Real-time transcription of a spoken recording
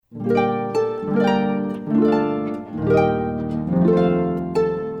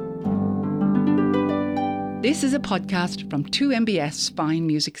is a podcast from 2MBS Fine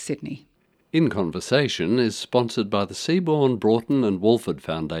Music Sydney. In Conversation is sponsored by the Seabourn, Broughton and Walford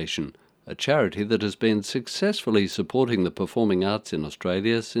Foundation, a charity that has been successfully supporting the performing arts in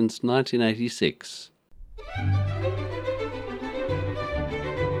Australia since 1986.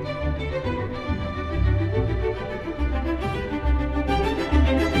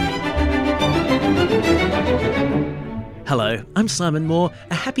 Hello, I'm Simon Moore.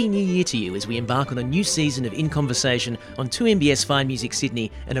 A happy new year to you as we embark on a new season of In Conversation on 2MBS Fine Music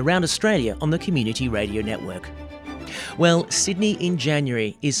Sydney and around Australia on the Community Radio Network. Well, Sydney in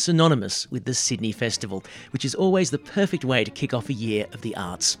January is synonymous with the Sydney Festival, which is always the perfect way to kick off a year of the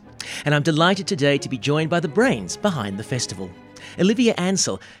arts. And I'm delighted today to be joined by the brains behind the festival. Olivia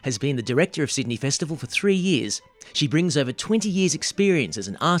Ansell has been the director of Sydney Festival for 3 years. She brings over 20 years' experience as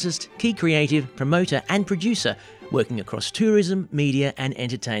an artist, key creative, promoter and producer, working across tourism, media and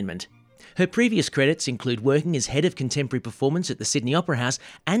entertainment. Her previous credits include working as head of contemporary performance at the Sydney Opera House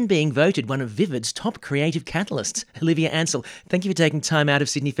and being voted one of Vivid's top creative catalysts. Olivia Ansell, thank you for taking time out of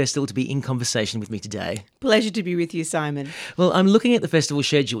Sydney Festival to be in conversation with me today. Pleasure to be with you, Simon. Well, I'm looking at the festival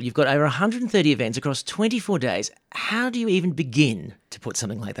schedule. You've got over 130 events across 24 days. How do you even begin to put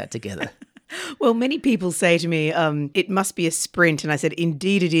something like that together? Well, many people say to me, it must be a sprint. And I said,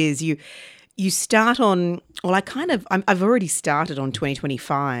 indeed it is. You start on, I've already started on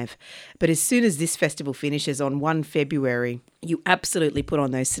 2025, but as soon as this festival finishes on 1 February, you absolutely put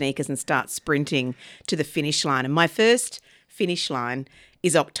on those sneakers and start sprinting to the finish line. And my first finish line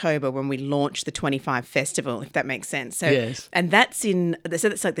is October when we launch the 25 festival, if that makes sense. So, yes. And that's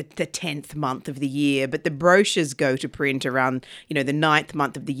like the 10th month of the year, but the brochures go to print around, the 9th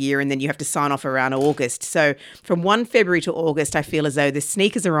month of the year, and then you have to sign off around August. So from 1 February to August, I feel as though the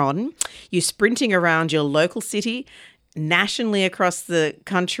sneakers are on, you're sprinting around your local city, nationally across the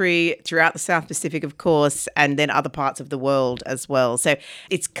country, throughout the South Pacific, of course, and then other parts of the world as well. So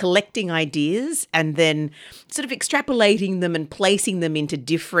it's collecting ideas and then sort of extrapolating them and placing them into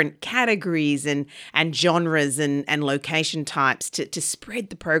different categories and genres and location types to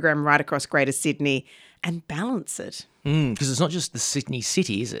spread the program right across Greater Sydney and balance it. Because it's not just the Sydney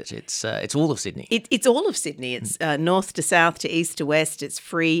city, is it? It's all of Sydney. It's all of Sydney. It's north to south to east to west. It's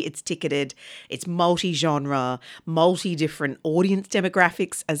free. It's ticketed. It's multi-genre, multi-different audience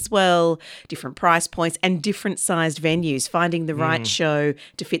demographics as well, different price points and different sized venues, finding the right show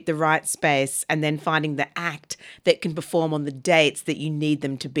to fit the right space and then finding the act that can perform on the dates that you need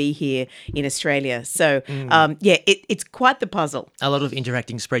them to be here in Australia. So, it's quite the puzzle. A lot of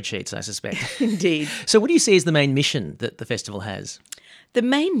interacting spreadsheets, I suspect. Indeed. So what do you see as the main mission that the festival has? The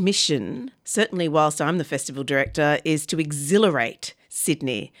main mission, certainly whilst I'm the festival director, is to exhilarate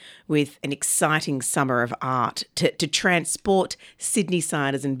Sydney with an exciting summer of art, to transport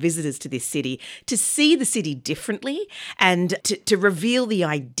Sydney-siders and visitors to this city, to see the city differently and to reveal the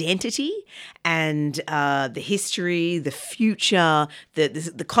identity and the history, the future,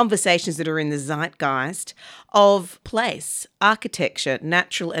 the conversations that are in the zeitgeist of place, architecture,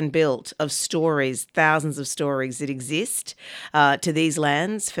 natural and built, of stories, thousands of stories that exist to these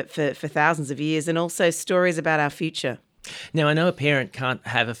lands for thousands of years, and also stories about our future. Now, I know a parent can't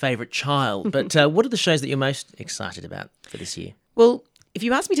have a favourite child, but what are the shows that you're most excited about for this year? Well, if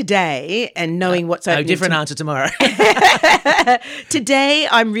you ask me today and knowing what's opening... different answer tomorrow. Today,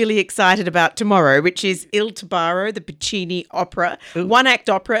 I'm really excited about tomorrow, which is Il Tabaro, the Puccini opera. Ooh. One-act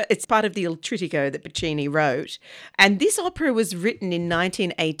opera. It's part of the Il Trittico that Puccini wrote. And this opera was written in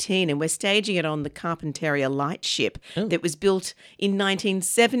 1918, and we're staging it on the Carpentaria lightship that was built in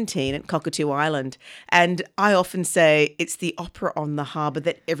 1917 at Cockatoo Island. And I often say it's the opera on the harbour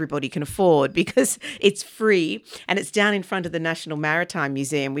that everybody can afford because it's free and it's down in front of the National Maritime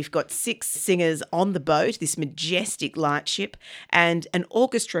Museum. We've got 6 singers on the boat, this majestic lightship, and an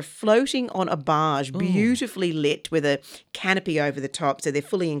orchestra floating on a barge, beautifully lit with a canopy over the top, so they're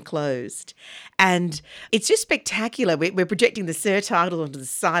fully enclosed. And it's just spectacular. We're projecting the surtitle onto the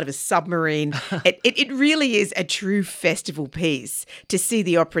side of a submarine. It really is a true festival piece to see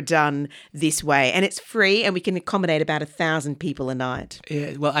the opera done this way. And it's free and we can accommodate about 1,000 people a night.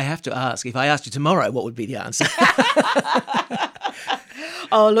 Yeah, well, I have to ask, if I asked you tomorrow, what would be the answer?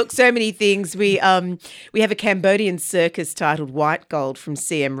 Oh, look, so many things. We have a Cambodian circus titled White Gold from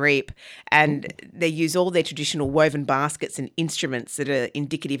CM Reap, and they use all their traditional woven baskets and instruments that are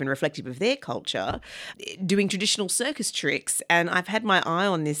indicative and reflective of their culture, doing traditional circus tricks. And I've had my eye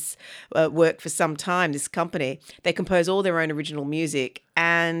on this work for some time, this company. They compose all their own original music,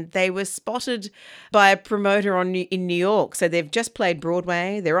 and they were spotted by a promoter in New York. So they've just played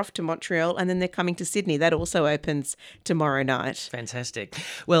Broadway, they're off to Montreal, and then they're coming to Sydney. That also opens tomorrow night. Fantastic.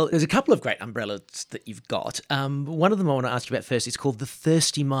 Well, there's a couple of great umbrellas that you've got. One of them I want to ask you about first is called The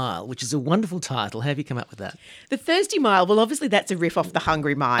Thirsty Mile, which is a wonderful title. How have you come up with that? The Thirsty Mile, well, obviously that's a riff off The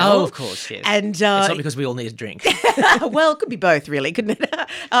Hungry Mile. Oh, of course, yes. And it's not because we all need a drink. well, it could be both, really, couldn't it?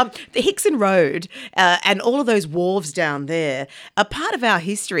 The Hickson Road and all of those wharves down there are part of our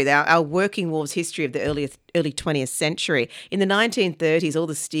history, our working wharves history of the early 20th century. In the 1930s, all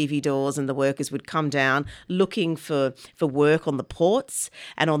the stevedores and the workers would come down looking for work on the ports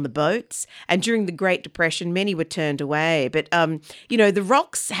and on the boats. And during the Great Depression, many were turned away. But, the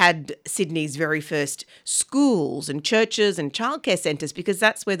Rocks had Sydney's very first schools and churches and childcare centres because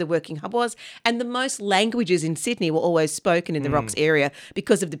that's where the working hub was. And the most languages in Sydney were always spoken in the Rocks area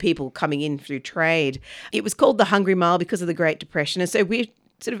because of the people coming in through trade. It was called the Hungry Mile because of the Great Depression. And so we're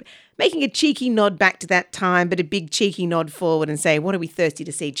sort of making a cheeky nod back to that time, but a big cheeky nod forward and say, what are we thirsty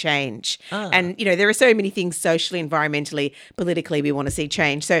to see change? And, there are so many things socially, environmentally, politically we want to see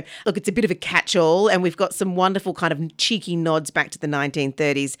change. So, look, it's a bit of a catch-all, and we've got some wonderful kind of cheeky nods back to the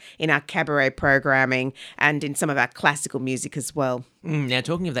 1930s in our cabaret programming and in some of our classical music as well. Now,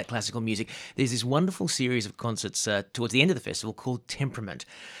 talking of that classical music, there's this wonderful series of concerts towards the end of the festival called Temperament.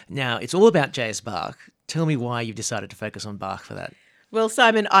 Now, it's all about J.S. Bach. Tell me why you've decided to focus on Bach for that. Well,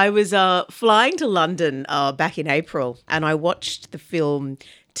 Simon, I was flying to London back in April and I watched the film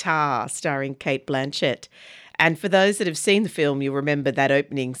Tar starring Cate Blanchett. And for those that have seen the film, you'll remember that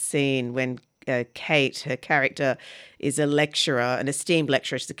opening scene when Kate, her character, is a lecturer, an esteemed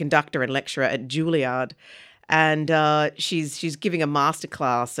lecturer. She's a conductor and lecturer at Juilliard. And she's giving a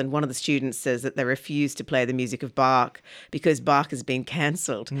masterclass, and one of the students says that they refuse to play the music of Bach because Bach has been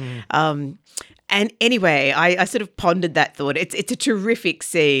cancelled. And anyway, I sort of pondered that thought. It's a terrific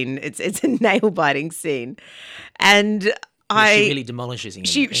scene. It's a nail-biting scene, and she really demolishes him.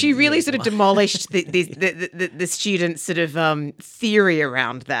 She really sort of demolished the students' sort of theory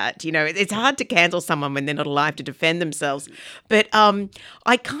around that. It's hard to cancel someone when they're not alive to defend themselves. But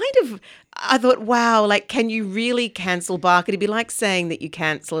I thought, wow, can you really cancel Bach? It'd be like saying that you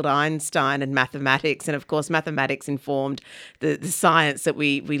cancelled Einstein and mathematics. And, of course, mathematics informed the science that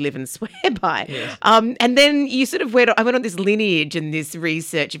we live and swear by. Yes. And then I went on this lineage and this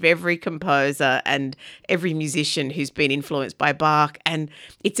research of every composer and every musician who's been influenced by Bach. And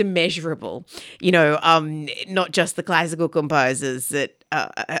it's immeasurable, not just the classical composers that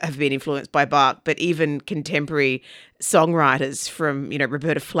have been influenced by Bach, but even contemporary songwriters from,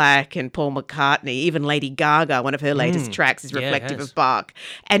 Roberta Flack and Paul McCartney, even Lady Gaga, one of her latest tracks is reflective of Bach.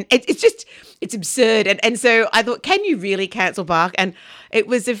 And it's absurd. And so I thought, can you really cancel Bach? And it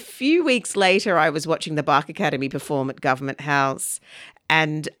was a few weeks later, I was watching the Bach Academy perform at Government House,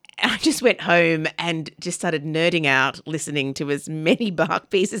 and I just went home and just started nerding out, listening to as many Bach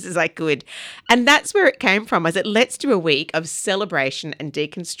pieces as I could. And that's where it came from. I said, let's do a week of celebration and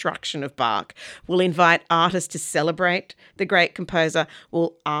deconstruction of Bach. We'll invite artists to celebrate the great composer.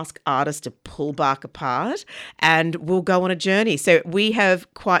 We'll ask artists to pull Bach apart, and we'll go on a journey. So we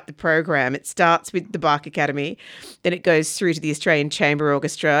have quite the program. It starts with the Bach Academy, then it goes through to the Australian Chamber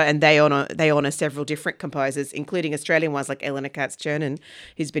Orchestra, and they honour several different composers, including Australian ones like Eleanor Katz-Chernin,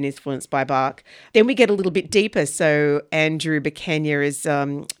 who's been influenced by Bach. Then we get a little bit deeper. So Andrew Bekenya is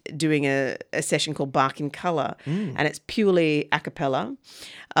doing a session called Bach in Colour, and it's purely a cappella,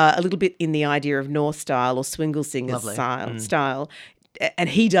 a little bit in the idea of North style or Swingle Singers style. And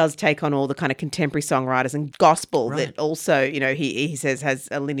he does take on all the kind of contemporary songwriters and gospel that also, he says has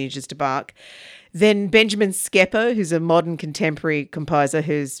lineages to Bach. Then Benjamin Skepper, who's a modern contemporary composer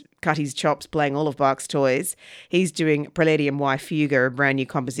who's cut his chops playing all of Bach's toys. He's doing Preludium y Fuga, a brand new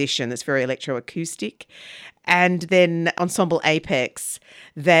composition that's very electroacoustic. And then Ensemble Apex,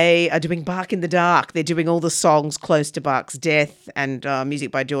 they are doing Bach in the Dark. They're doing all the songs close to Bach's death and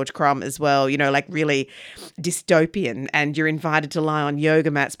music by George Crumb as well, really dystopian. And you're invited to lie on yoga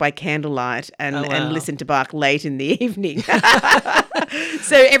mats by candlelight and listen to Bach late in the evening.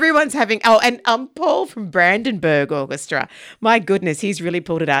 So everyone's having... and Paul from Brandenburg Orchestra, my goodness, he's really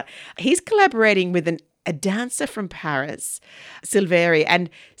pulled it out. He's collaborating with a dancer from Paris, Silveri. And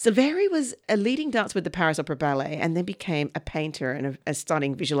Silveri was a leading dancer with the Paris Opera Ballet and then became a painter and a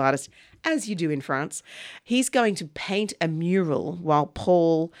stunning visual artist, as you do in France. He's going to paint a mural while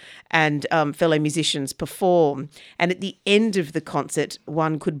Paul and fellow musicians perform. And at the end of the concert,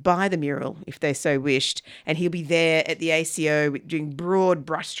 one could buy the mural if they so wished. And he'll be there at the ACO doing broad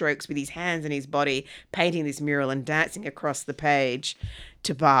brushstrokes with his hands and his body, painting this mural and dancing across the page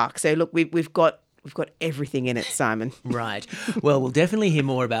to Bach. So look, we've got we've got everything in it, Simon. Right. Well, we'll definitely hear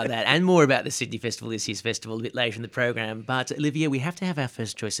more about that and more about the Sydney Festival, this year's festival, a bit later in the program. But Olivia, we have to have our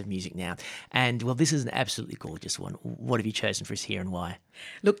first choice of music now. And, well, this is an absolutely gorgeous one. What have you chosen for us here and why?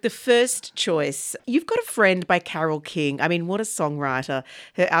 Look, the first choice, You've Got a Friend by Carole King. I mean, what a songwriter.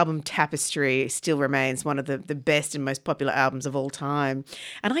 Her album Tapestry still remains one of the best and most popular albums of all time.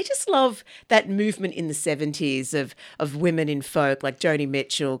 And I just love that movement in the 70s of women in folk like Joni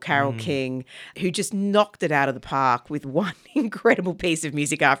Mitchell, Carole King, who just knocked it out of the park with one incredible piece of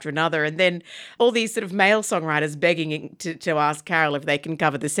music after another. And then all these sort of male songwriters begging to ask Carole if they can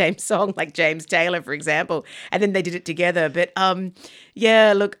cover the same song, like James Taylor, for example. And then they did it together. But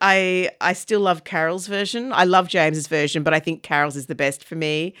yeah, look, I still love Carole's version. I love James's version, but I think Carole's is the best for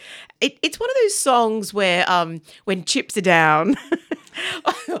me. It's one of those songs where when chips are down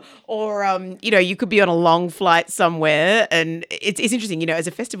or, you could be on a long flight somewhere. And it's interesting, as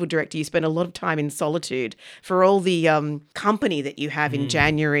a festival director, you spend a lot of time in solitude for all the company that you have in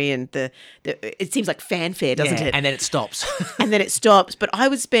January and it seems like fanfare, doesn't it? And then it stops. And then it stops. But I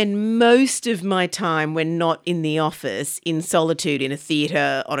would spend most of my time when not in the office in solitude in a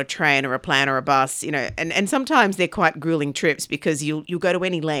theatre, on a train or a plane or a bus, and sometimes they're quite grueling trips because you'll go to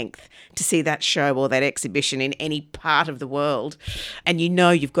any length to see that show or that exhibition in any part of the world. And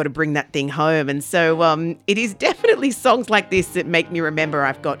you've got to bring that thing home. And so it is definitely songs like this that make me remember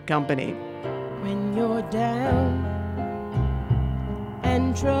I've got company. When you're down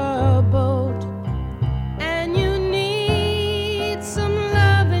and troubled and you need some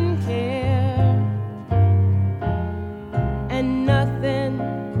love and care and nothing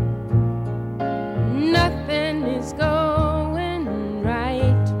is going right.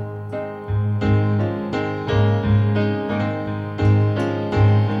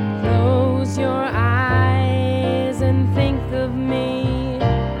 Close your eyes and think of me,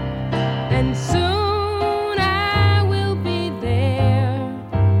 and soon I will be there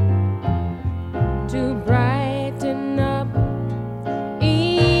to brighten up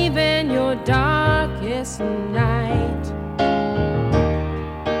even your darkest night.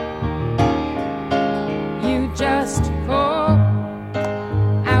 You just call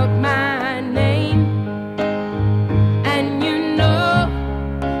out my name, and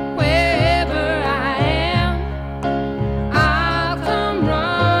wherever I am, I'll come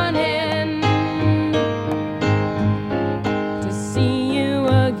running to see you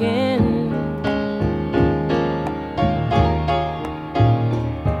again.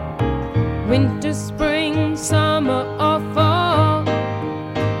 Winter, spring, summer, or fall,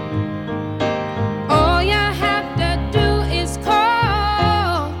 all you have to do is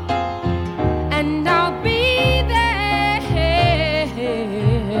call, and I'll be there.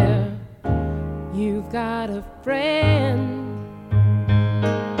 You've got a friend.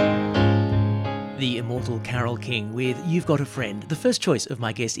 The immortal Carole King with You've Got a Friend, the first choice of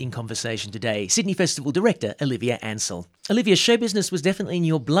my guest in conversation today, Sydney Festival Director Olivia Ansell. Olivia, show business was definitely in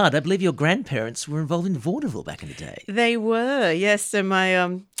your blood. I believe your grandparents were involved in vaudeville back in the day. They were, yes. So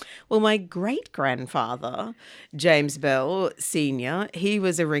my great-grandfather, James Bell Sr., he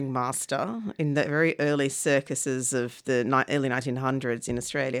was a ringmaster in the very early circuses of the early 1900s in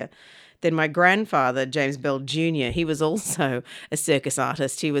Australia. Then my grandfather, James Bell Jr., he was also a circus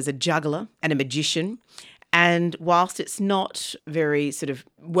artist. He was a juggler and a magician. And whilst it's not very sort of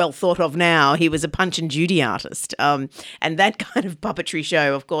well thought of now, he was a Punch and Judy artist. And that kind of puppetry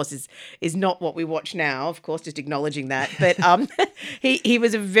show, of course, is not what we watch now, of course, just acknowledging that. But he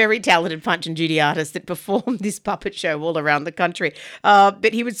was a very talented Punch and Judy artist that performed this puppet show all around the country.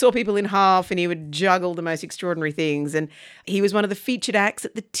 But he would saw people in half and he would juggle the most extraordinary things. And he was one of the featured acts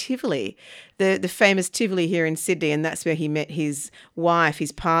at the Tivoli, the famous Tivoli here in Sydney. And that's where he met his wife,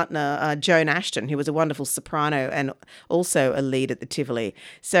 his partner, Joan Ashton, who was a wonderful soprano and also a lead at the Tivoli.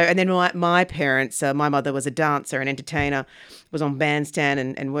 So, and then my parents, my mother was a dancer and entertainer, was on bandstand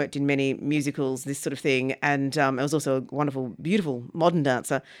and worked in many musicals, this sort of thing. And I was also a wonderful, beautiful modern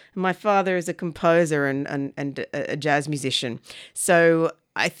dancer. And my father is a composer and a jazz musician. So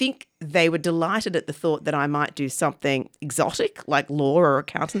I think they were delighted at the thought that I might do something exotic like law or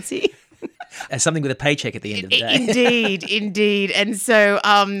accountancy. As something with a paycheck at the end of the day. Indeed. And so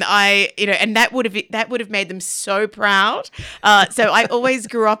and that would have made them so proud. So I always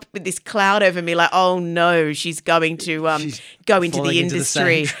grew up with this cloud over me, like, oh no, she's going to go into the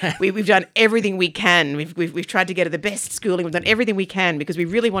industry. We've done everything we can. We've tried to get her the best schooling. We've done everything we can because we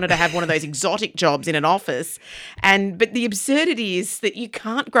really wanted to have one of those exotic jobs in an office. But the absurdity is that you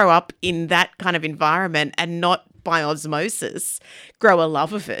can't grow up in that kind of environment and not by osmosis grow a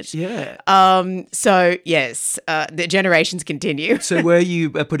love of it. Yeah. So, yes, the generations continue. So were you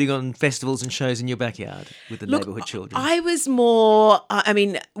putting on festivals and shows in your backyard with the neighbourhood children? I was more,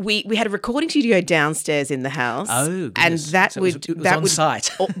 we had a recording studio downstairs in the house. Oh, goodness. And that So would... it was that on would, site.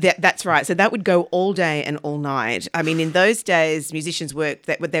 That's right. So that would go all day and all night. I mean, in those days, musicians worked,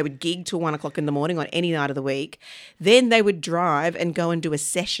 they would gig till 1 o'clock in the morning on any night of the week. Then they would drive and go and do a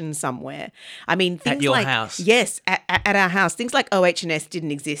session somewhere. I mean, things At your like... house? Yes, at our house. Things like OH&S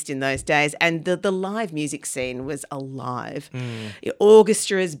didn't exist in those days, and the live music scene was alive.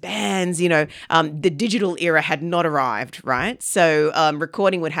 Orchestras, bands, the digital era had not arrived, right? So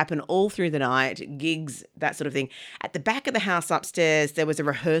recording would happen all through the night, gigs, that sort of thing. At the back of the house upstairs, there was a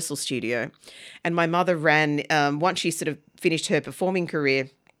rehearsal studio, and my mother ran, once she sort of finished her performing career,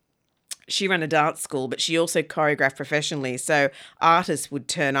 she ran a dance school, but she also choreographed professionally. So artists would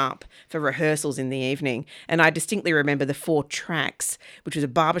turn up for rehearsals in the evening. And I distinctly remember the 4 Tracks, which was a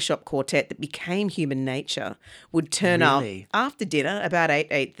barbershop quartet that became Human Nature, would turn up after dinner, about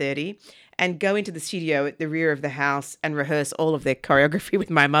 8:30, and go into the studio at the rear of the house and rehearse all of their choreography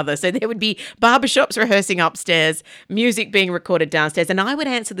with my mother. So there would be barbershops rehearsing upstairs, music being recorded downstairs, and I would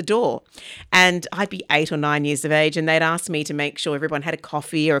answer the door. And I'd be 8 or 9 years of age, and they'd ask me to make sure everyone had a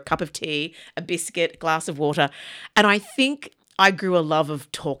coffee or a cup of tea, a biscuit, a glass of water. And I think I grew a love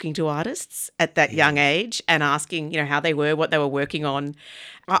of talking to artists at that young age and asking, how they were, what they were working on.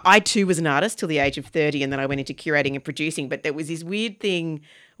 I too was an artist till the age of 30, and then I went into curating and producing. But there was this weird thing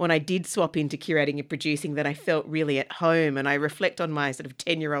when I did swap into curating and producing that I felt really at home, and I reflect on my sort of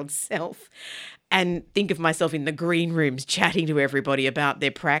 10-year-old self and think of myself in the green rooms chatting to everybody about their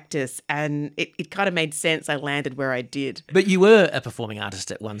practice. And it kind of made sense. I landed where I did. But you were a performing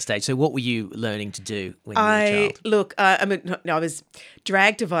artist at one stage. So what were you learning to do when you were a child? Look, I was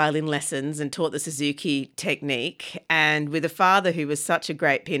dragged to violin lessons and taught the Suzuki technique. And with a father who was such a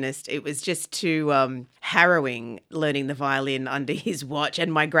great pianist, it was just too harrowing learning the violin under his watch.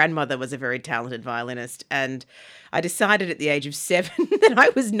 And my grandmother was a very talented violinist. And I decided at the age of 7 that I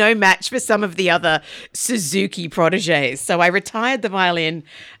was no match for some of the other Suzuki proteges. So I retired the violin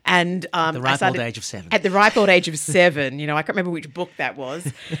and At the ripe old age of 7. At the ripe old age of 7, I can't remember which book that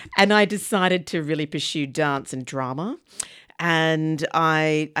was. And I decided to really pursue dance and drama. And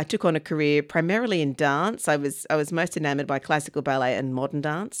I took on a career primarily in dance. I was most enamored by classical ballet and modern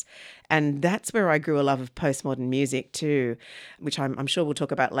dance. And that's where I grew a love of postmodern music too, which I'm sure we'll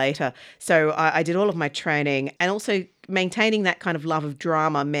talk about later. So I did all of my training, and also maintaining that kind of love of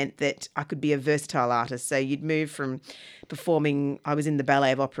drama meant that I could be a versatile artist. So you'd move from performing, I was in the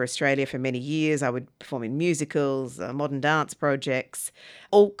Ballet of Opera Australia for many years. I would perform in musicals, modern dance projects,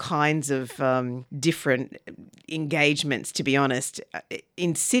 all kinds of different engagements, to be honest.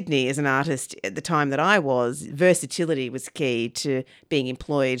 In Sydney, as an artist at the time that I was, versatility was key to being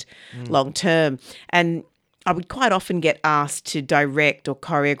employed long term. And I would quite often get asked to direct or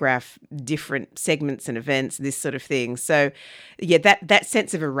choreograph different segments and events, this sort of thing. So, yeah, that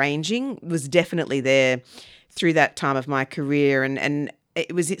sense of arranging was definitely there through that time of my career. And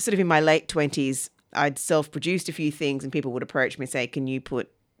it was sort of in my late 20s, I'd self-produced a few things, and people would approach me and say, can you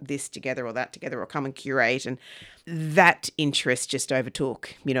put this together or that together or come and curate? And that interest just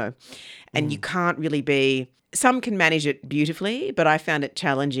overtook, and you can't really be... Some can manage it beautifully, but I found it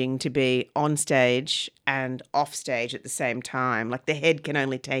challenging to be on stage and off stage at the same time. Like, the head can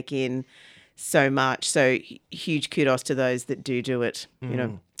only take in so much. So huge kudos to those that do it,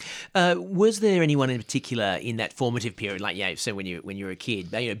 Was there anyone in particular in that formative period, so when you were a kid,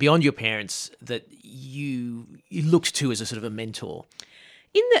 beyond your parents, that you looked to as a sort of a mentor?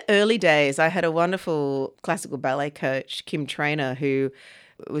 In the early days, I had a wonderful classical ballet coach, Kim Trainer, who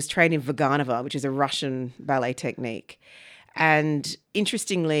was trained in Vaganova, which is a Russian ballet technique. And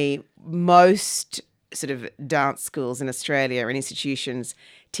interestingly, most sort of dance schools in Australia and institutions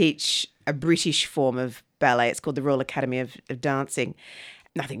teach a British form of ballet. It's called the Royal Academy of Dancing.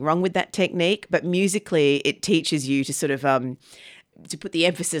 Nothing wrong with that technique, but musically it teaches you to sort of to put the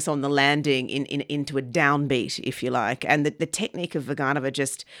emphasis on the landing into a downbeat, if you like. And the technique of Vaganova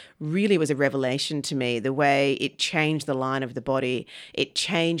just really was a revelation to me, the way it changed the line of the body. It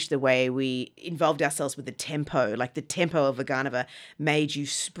changed the way we involved ourselves with the tempo. Like, the tempo of Vaganova made you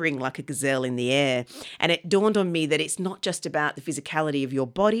spring like a gazelle in the air. And it dawned on me that it's not just about the physicality of your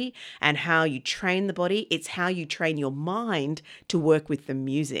body and how you train the body, it's how you train your mind to work with the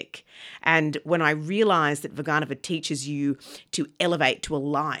music. And when I realized that Vaganova teaches you to elevate to a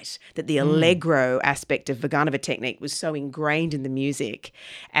light, that the allegro aspect of Vaganova technique was so ingrained in the music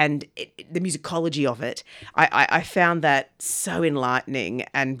and the musicology of it. I found that so enlightening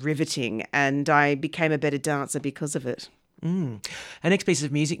and riveting, and I became a better dancer because of it. Our next piece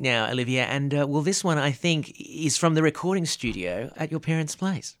of music now, Olivia, and this one I think is from the recording studio at your parents'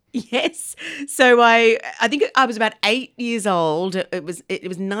 place. Yes. So I think I was about 8 years old. It was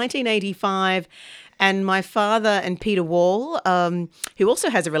 1985. And my father and Peter Wall, who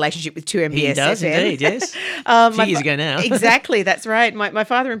also has a relationship with 2MBS. He does FM. indeed, yes. A few years ago now. Exactly, that's right. My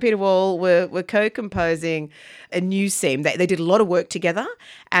father and Peter Wall were co-composing a news theme. They did a lot of work together,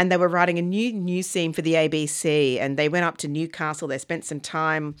 and they were writing a new news theme for the ABC. And they went up to Newcastle. They spent some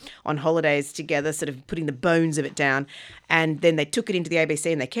time on holidays together, sort of putting the bones of it down. And then they took it into the ABC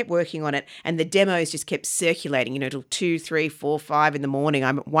and they kept working on it. And the demos just kept circulating, till 2, 3, 4, 5 in the morning.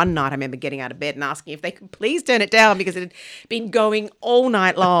 One night I remember getting out of bed and asking if they could please turn it down because it had been going all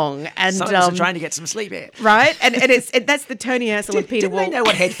night long. And some of us are trying to get some sleep here. Right? And that's the Tony Ansell and Peter Wall. Didn't they know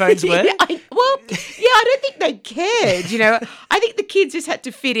what headphones were? I don't think they cared. I think the kids just had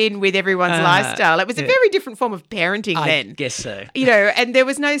to fit in with everyone's lifestyle. It was a very different form of parenting then. I guess so. And there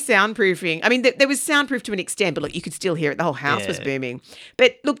was no soundproofing. I mean, there was soundproof to an extent, but look, you could still hear it. The whole house was booming.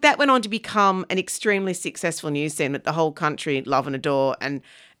 But look, that went on to become an extremely successful news theme that the whole country love and adore, and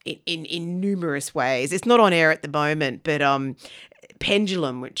in numerous ways. It's not on air at the moment, but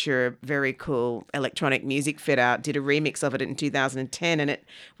Pendulum, which are a very cool electronic music fit out, did a remix of it in 2010, and it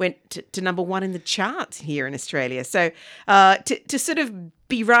went to number 1 in the charts here in Australia. So to sort of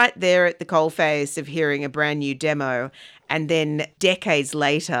be right there at the coalface of hearing a brand new demo, and then decades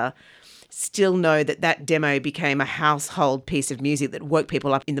later still know that demo became a household piece of music that woke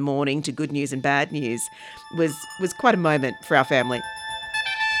people up in the morning to good news and bad news was quite a moment for our family.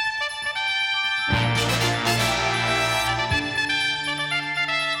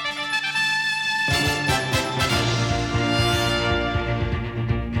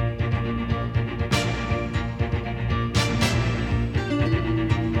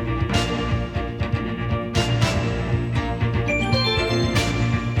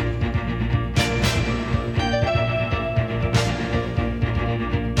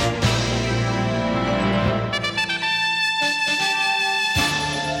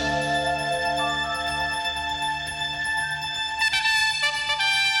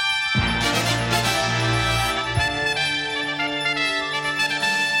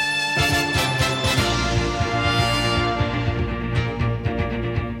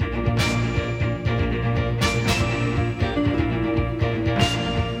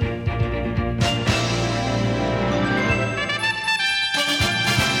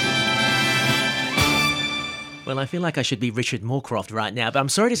 Well, I feel like I should be Richard Moorcroft right now, but I'm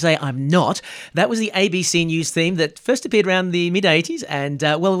sorry to say I'm not. That was the ABC News theme that first appeared around the mid-'80s and,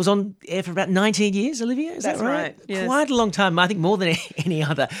 it was on air for about 19 years, Olivia, is That's that right? right, yes. Quite a long time, I think more than any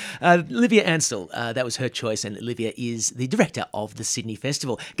other. Olivia Ansell, that was her choice, and Olivia is the director of the Sydney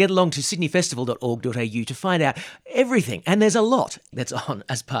Festival. Get along to sydneyfestival.org.au to find out everything, and there's a lot that's on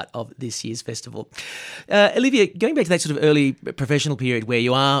as part of this year's festival. Olivia, going back to that sort of early professional period where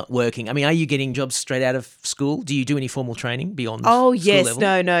you are working, I mean, are you getting jobs straight out of school? Do you do any formal training beyond school yes,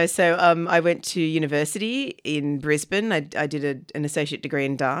 level? no. So I went to university in Brisbane. I did an associate degree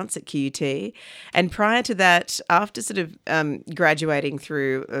in dance at QUT. And prior to that, after sort of graduating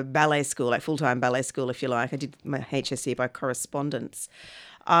through a ballet school, like full-time ballet school, if you like, I did my HSC by correspondence.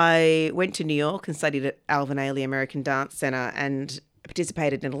 I went to New York and studied at Alvin Ailey American Dance Centre and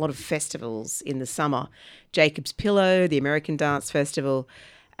participated in a lot of festivals in the summer. Jacob's Pillow, the American Dance Festival.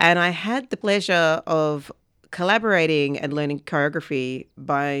 And I had the pleasure of collaborating and learning choreography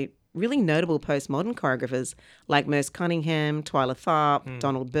by really notable postmodern choreographers like Merce Cunningham, Twyla Tharp,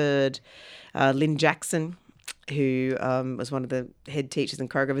 Donald Byrd, Lynn Jackson, who was one of the head teachers and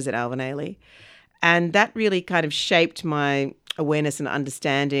choreographers at Alvin Ailey. And that really kind of shaped my awareness and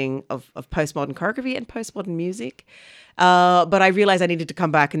understanding of postmodern choreography and postmodern music. But I realised I needed to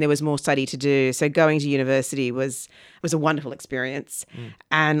come back and there was more study to do. So going to university was a wonderful experience.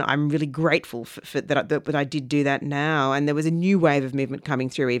 And I'm really grateful for that I did do that now. And there was a new wave of movement coming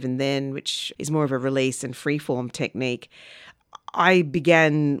through even then, which is more of a release and freeform technique. I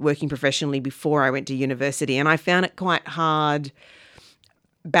began working professionally before I went to university, and I found it quite hard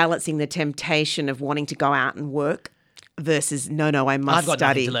balancing the temptation of wanting to go out and work versus no, I must I've got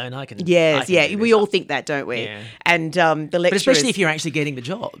study. nothing to learn. I can. Yes, I can do we this. all think that, don't we? Yeah. And the lecturers, But especially if you're actually getting the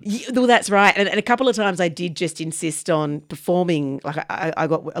job. Well, that's right. And a couple of times I did just insist on performing. Like I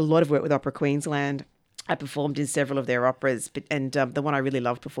got a lot of work with Opera Queensland. I performed in several of their operas, and the one I really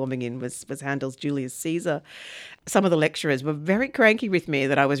loved performing in was Handel's Julius Caesar. Some of the lecturers were very cranky with me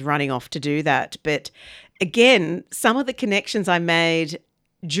that I was running off to do that. But again, some of the connections I made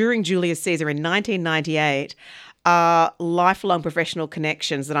during Julius Caesar in 1998 are lifelong professional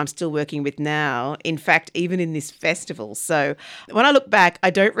connections that I'm still working with now. In fact, even in this festival. So when I look back,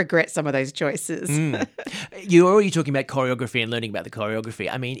 I don't regret some of those choices. You're already talking about choreography and learning about the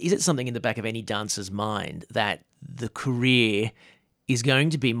choreography. I mean, is it something in the back of any dancer's mind that the career is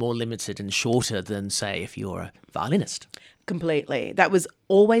going to be more limited and shorter than, say, if you're a violinist? Completely. That was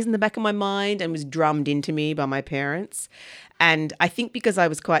always in the back of my mind and was drummed into me by my parents. And I think because I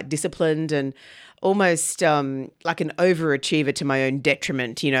was quite disciplined and almost like an overachiever to my own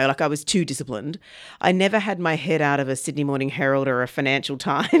detriment, like I was too disciplined. I never had my head out of a Sydney Morning Herald or a Financial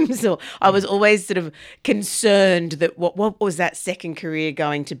Times. Or I was always sort of concerned that what was that second career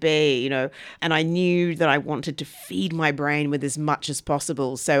going to be, and I knew that I wanted to feed my brain with as much as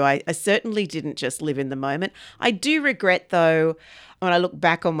possible. So I certainly didn't just live in the moment. I do regret, though, when I look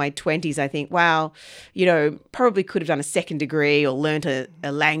back on my 20s, I think, wow, probably could have done a second degree or learnt a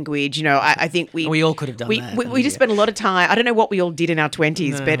language. I think we all could have done that. We just spent a lot of time. I don't know what we all did in our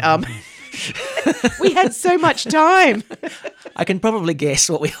 20s, but we had so much time. I can probably guess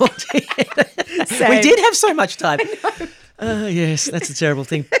what we all did. Same. We did have so much time. Yes, that's a terrible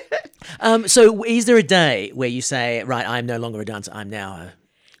thing. So is there a day where you say, right, I'm no longer a dancer, I'm now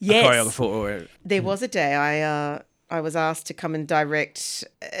a choreographer? There was a day I was asked to come and direct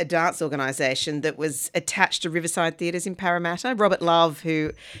a dance organisation that was attached to Riverside Theatres in Parramatta. Robert Love,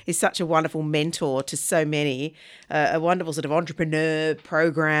 who is such a wonderful mentor to so many, a wonderful sort of entrepreneur,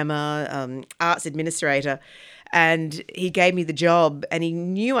 programmer, arts administrator. And he gave me the job, and he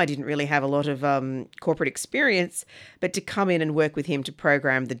knew I didn't really have a lot of corporate experience, but to come in and work with him to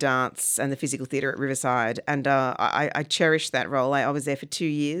program the dance and the physical theatre at Riverside. And I cherished that role. I was there for 2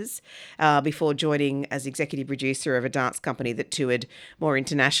 years before joining as executive producer of a dance company that toured more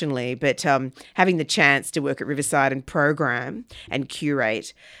internationally. But having the chance to work at Riverside and program and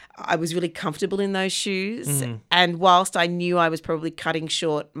curate, I was really comfortable in those shoes. Mm-hmm. And whilst I knew I was probably cutting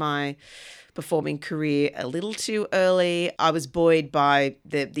short my performing career a little too early, I was buoyed by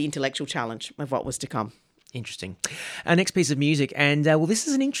the intellectual challenge of what was to come. Interesting. Our next piece of music, and this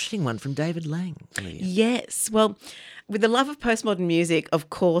is an interesting one from David Lang. Olivia. Yes. Well, with the love of postmodern music, of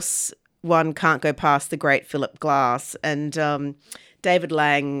course, one can't go past the great Philip Glass. And David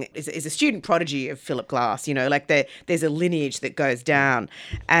Lang is a student prodigy of Philip Glass. There's a lineage that goes down.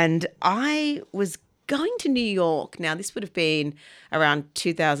 And I was going to New York. Now, this would have been around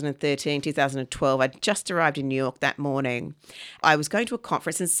 2013, 2012. I'd just arrived in New York that morning. I was going to a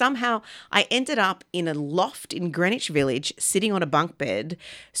conference, and somehow I ended up in a loft in Greenwich Village, sitting on a bunk bed,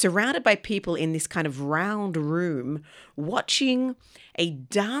 surrounded by people in this kind of round room, watching a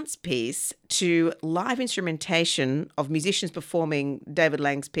dance piece to live instrumentation of musicians performing David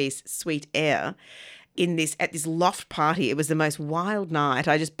Lang's piece, Sweet Air, at this loft party. It was the most wild night.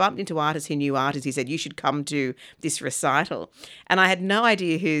 I just bumped into artists who knew artists. He said, you should come to this recital. And I had no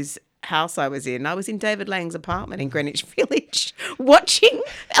idea whose house I was in. I was in David Lang's apartment in Greenwich Village watching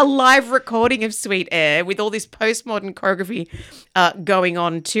a live recording of Sweet Air with all this postmodern choreography going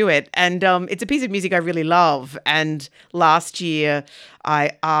on to it. And it's a piece of music I really love. And last year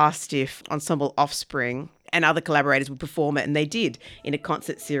I asked if Ensemble Offspring and other collaborators would perform it, and they did in a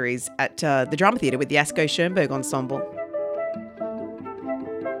concert series at the Drama Theatre with the Asko Schoenberg Ensemble.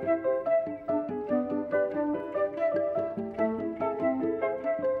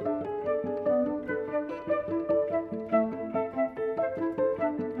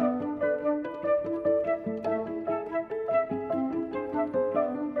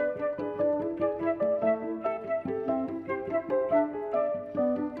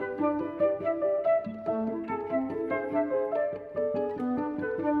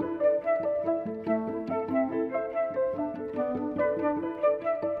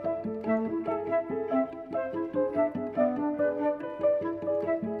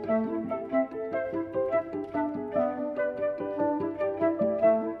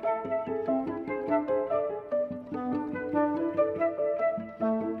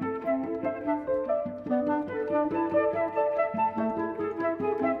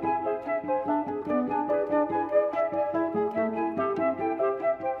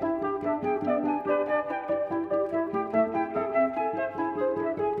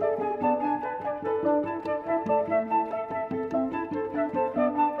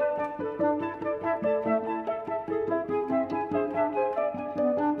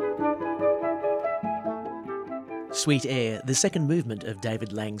 Sweet Air, the second movement of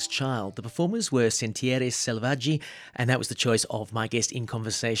David Lang's Child. The performers were Sentieres Selvaggi, and that was the choice of my guest in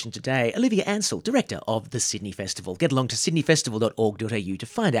conversation today, Olivia Ansell, director of the Sydney Festival. Get along to sydneyfestival.org.au to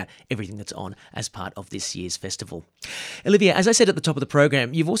find out everything that's on as part of this year's festival. Olivia, as I said at the top of the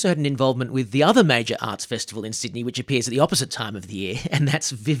program, you've also had an involvement with the other major arts festival in Sydney, which appears at the opposite time of the year, and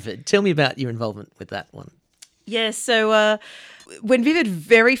that's Vivid. Tell me about your involvement with that one. Yeah, so when Vivid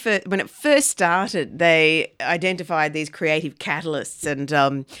when it first started, they identified these creative catalysts,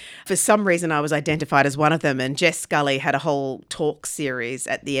 and for some reason I was identified as one of them. And Jess Scully had a whole talk series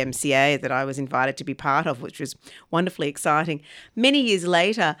at the MCA that I was invited to be part of, which was wonderfully exciting. Many years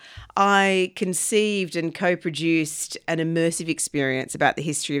later, I conceived and co-produced an immersive experience about the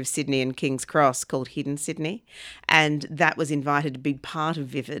history of Sydney and King's Cross called Hidden Sydney, and that was invited to be part of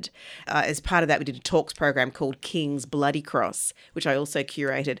Vivid. As part of that, we did a talks program called King's Bloody Cross, which I also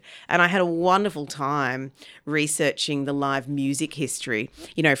curated. And I had a wonderful time researching the live music history,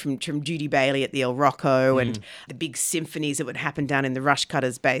 you know, from Judy Bailey at the El Rocco and the big symphonies that would happen down in the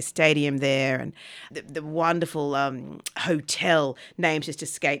Rushcutters Bay Stadium there, and the wonderful hotel, names just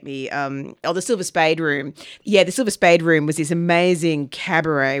escape me, the Silver Spade Room. Yeah, the Silver Spade Room was this amazing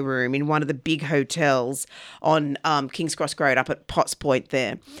cabaret room in one of the big hotels on King's Cross Road up at Potts Point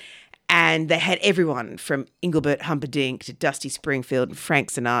there. And they had everyone from Engelbert Humperdinck to Dusty Springfield and Frank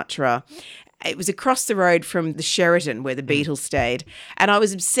Sinatra. It was across the road from the Sheraton where the Beatles stayed. And I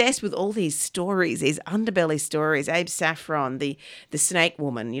was obsessed with all these stories, these underbelly stories. Abe Saffron, the snake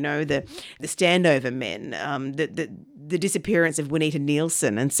woman, you know, the standover men, the disappearance of Juanita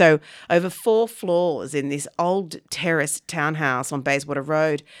Nielsen. And so over 4 floors in this old terrace townhouse on Bayswater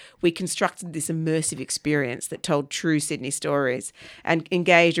Road, we constructed this immersive experience that told true Sydney stories and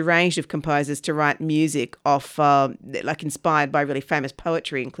engaged a range of composers to write music off, inspired by really famous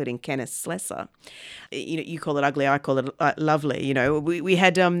poetry, including Kenneth Slessor. You know, you call it ugly, I call it lovely. You know, we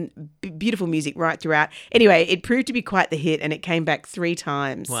had beautiful music right throughout. Anyway, it proved to be quite the hit, and it came back 3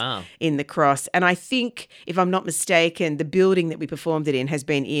 times in the Cross. And I think, if I'm not mistaken, the building that we performed it in has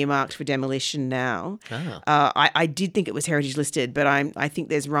been earmarked for demolition now. I did think it was heritage listed, but I think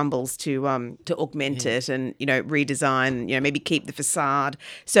there's rumbles to augment it and, you know, redesign, you know, maybe keep the facade.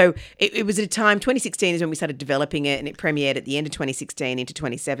 So it was at a time, 2016 is when we started developing it, and it premiered at the end of 2016 into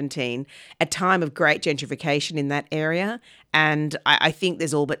 2017, a time of great gentrification in that area. And I think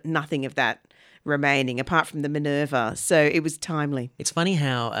there's all but nothing of that remaining apart from the Minerva. So it was timely. It's funny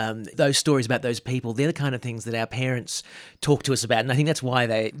how those stories about those people, they're the kind of things that our parents talk to us about, and I think that's why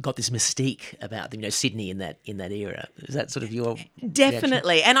they got this mystique about them, you know, Sydney in that era. Is that sort of your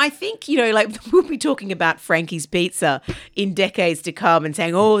Definitely reaction? And I think, you know, like, we'll be talking about Frankie's Pizza in decades to come and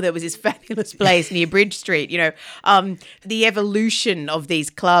saying, oh, there was this fabulous place near Bridge Street, you know, the evolution of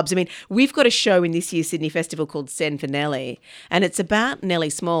these clubs. I mean, we've got a show in this year's Sydney Festival called Send for Nellie, and it's about Nellie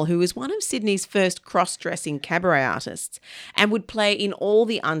Small, who was one of Sydney's first cross-dressing cabaret artists and would play in all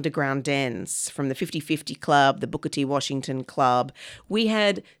the underground dens, from the 50/50 Club, the Booker T. Washington Club. We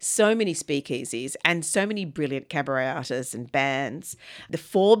had so many speakeasies and so many brilliant cabaret artists and bands. The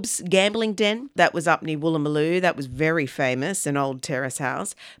Forbes Gambling Den, that was up near Woolloomooloo, that was very famous, an old terrace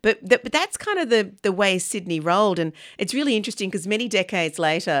house. But that's kind of the way Sydney rolled, and it's really interesting because many decades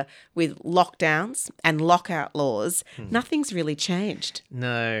later, with lockdowns and lockout laws, nothing's really changed.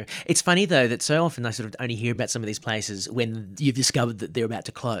 No. It's funny, though, that so often I sort of only hear about some of these places when you've discovered that they're about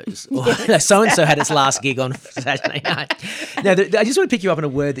to close. Or so-and-so had its last gig on Saturday night. Now, I just want to pick you up on a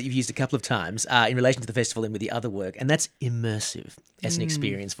word that you've used a couple of times in relation to the festival and with the other work, and that's immersive as an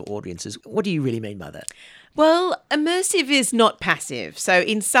experience for audiences. What do you really mean by that? Well, immersive is not passive. So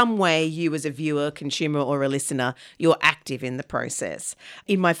in some way, you as a viewer, consumer or a listener, you're active in the process.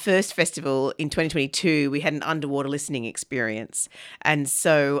 In my first festival in 2022, we had an underwater listening experience. And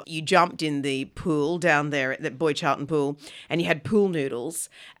so you jumped in the pool down there at the Boy Charlton pool, and you had pool noodles,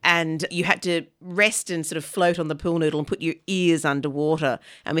 and you had to rest and sort of float on the pool noodle and put your ears underwater.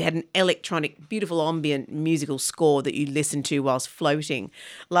 And we had an electronic, beautiful ambient musical score that you listened to whilst floating.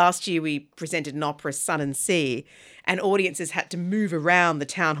 Last year, we presented an opera, Sun and Sea, and audiences had to move around the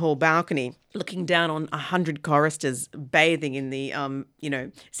town hall balcony, looking down on 100 choristers bathing in the,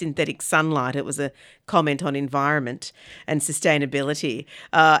 synthetic sunlight. It was a comment on environment and sustainability.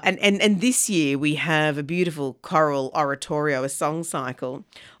 And this year we have a beautiful choral oratorio, a song cycle,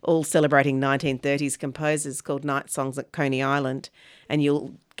 all celebrating 1930s composers, called Night Songs at Coney Island. And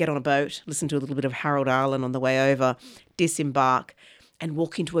you'll get on a boat, listen to a little bit of Harold Arlen on the way over, disembark, and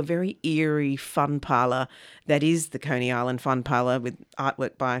walk into a very eerie fun parlour that is the Coney Island Fun Parlour, with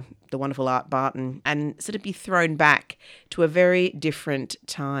artwork by the wonderful Art Barton, and sort of be thrown back to a very different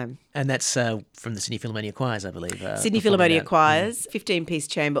time. And that's from the Sydney Philharmonia Choirs, I believe. Sydney Philharmonia Choirs, 15-piece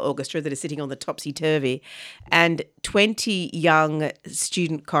chamber orchestra that are sitting on the topsy-turvy, and 20 young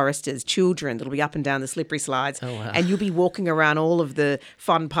student choristers, children, that'll be up and down the slippery slides. Oh, wow. And you'll be walking around all of the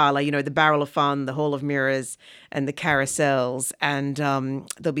fun parlour, you know, the Barrel of Fun, the Hall of Mirrors and the carousels, and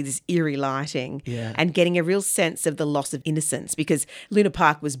there'll be this eerie lighting and getting a real sense of the loss of innocence, because Luna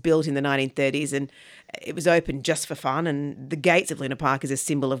Park was built in the 1930s and it was open just for fun, and the gates of Luna Park is a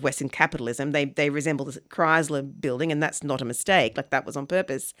symbol of Western capitalism. They resemble the Chrysler building, and that's not a mistake, like that was on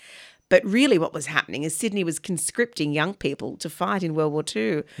purpose. But really what was happening is Sydney was conscripting young people to fight in World War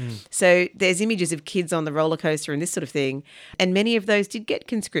II. So there's images of kids on the roller coaster and this sort of thing, and many of those did get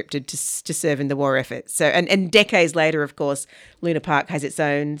conscripted to serve in the war effort. So and decades later, of course, Luna Park has its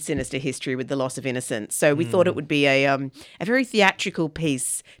own sinister history with the loss of innocence. So we thought it would be a very theatrical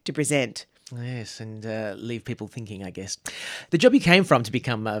piece to present. Yes, and leave people thinking, I guess. The job you came from to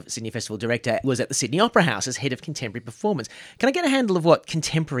become a Sydney Festival Director was at the Sydney Opera House as Head of Contemporary Performance. Can I get a handle of what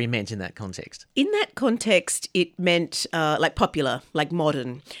contemporary meant in that context? In that context, it meant like popular, like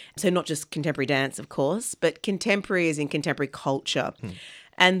modern. So not just contemporary dance, of course, but contemporary as in contemporary culture.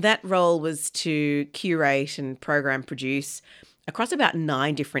 And that role was to curate and program produce across about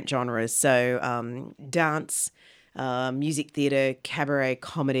 9 different genres. So dance, music theatre, cabaret,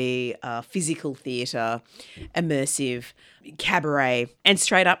 comedy, physical theatre, immersive, cabaret, and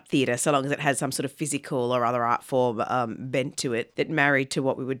straight up theatre, so long as it has some sort of physical or other art form bent to it that married to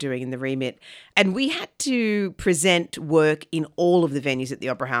what we were doing in the remit. And we had to present work in all of the venues at the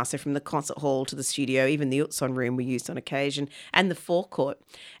Opera House, so from the concert hall to the studio, even the Utzon room we used on occasion, and the forecourt,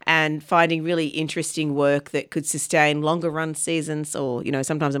 and finding really interesting work that could sustain longer run seasons, or, you know,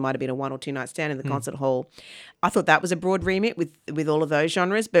 sometimes it might have been a 1 or 2 night stand in the concert hall. I thought that was a broad remit with all of those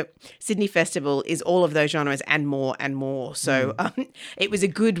genres, but Sydney Festival is all of those genres and more and more. So it was a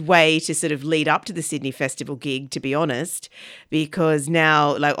good way to sort of lead up to the Sydney Festival gig, to be honest, because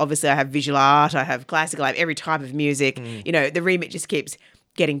now, like, obviously I have visual art, I have classical, I have every type of music. You know, the remit just keeps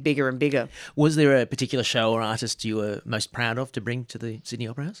getting bigger and bigger. Was there a particular show or artist you were most proud of to bring to the Sydney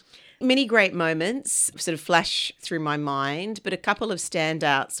Opera House? Many great moments sort of flash through my mind, but a couple of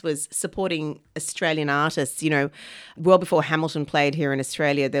standouts was supporting Australian artists. You know, well before Hamilton played here in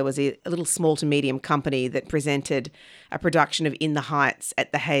Australia, there was a little small to medium company that presented a production of In the Heights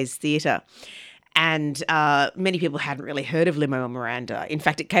at the Hayes Theatre. And many people hadn't really heard of Limo and Miranda. In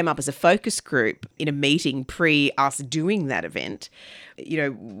fact, it came up as a focus group in a meeting pre us doing that event. You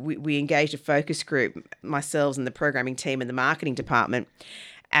know, we engaged a focus group, myself and the programming team and the marketing department.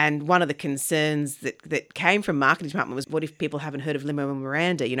 And one of the concerns that came from marketing department was, what if people haven't heard of Limo and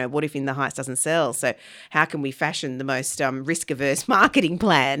Miranda? You know, what if In the Heights doesn't sell? So how can we fashion the most risk-averse marketing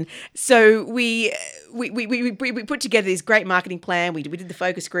plan? So we put together this great marketing plan. We did the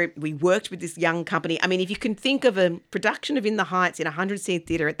focus group. We worked with this young company. I mean, if you can think of a production of In the Heights in a 100-seat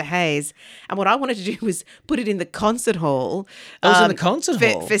theatre at the Hayes, and what I wanted to do was put it in the concert hall. It was in the concert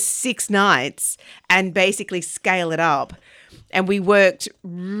hall? For 6 nights and basically scale it up. And we worked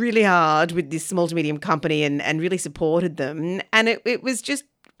really hard with this small to medium company and really supported them. And it was just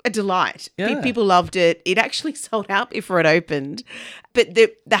a delight. Yeah. People loved it. It actually sold out before it opened. But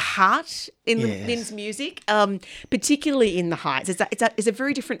the heart in Lynn's music, particularly In the Heights, it's a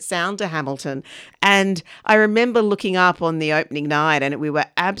very different sound to Hamilton. And I remember looking up on the opening night, and we were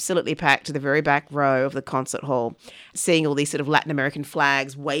absolutely packed to the very back row of the concert hall, seeing all these sort of Latin American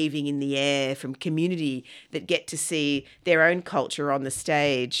flags waving in the air from community that get to see their own culture on the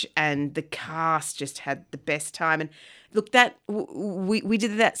stage. And the cast just had the best time. And look, that we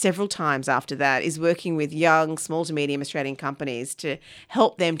did that several times after that, is working with young, small to medium Australian companies to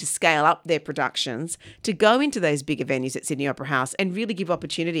help them to scale up their productions, to go into those bigger venues at Sydney Opera House and really give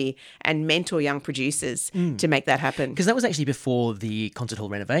opportunity and mentor young producers to make that happen. Because that was actually before the concert hall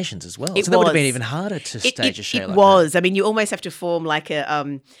renovations as well. So that would have been even harder to stage a show like that. It was. I mean, you almost have to form like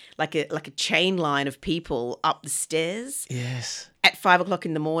a chain line of people up the stairs. Yes. At 5 o'clock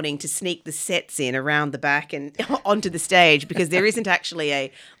in the morning to sneak the sets in around the back and onto the stage, because there isn't actually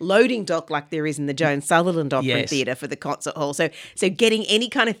a loading dock like there is in the Joan Sutherland Opera Theatre for the concert hall. So getting any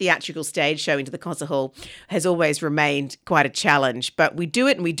kind of theatrical stage show into the concert hall has always remained quite a challenge. But we do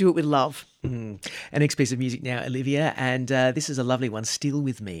it, and we do it with love. Our next piece of music now, Olivia, and this is a lovely one, Still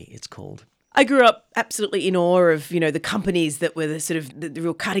With Me, it's called. I grew up absolutely in awe of, you know, the companies that were the sort of the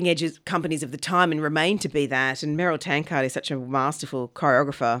real cutting edge companies of the time and remain to be that. And Meryl Tankard is such a masterful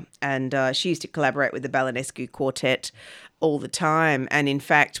choreographer, and she used to collaborate with the Balanescu Quartet all the time. And in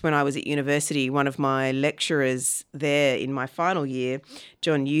fact, when I was at university, one of my lecturers there in my final year,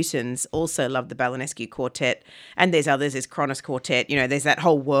 John Newtons, also loved the Balanescu Quartet. And there's others, there's Kronos Quartet. You know, there's that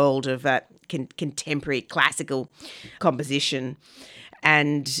whole world of that contemporary classical composition.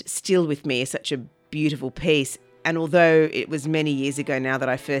 And Still With Me is such a beautiful piece. And although it was many years ago now that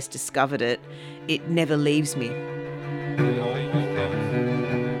I first discovered it, it never leaves me.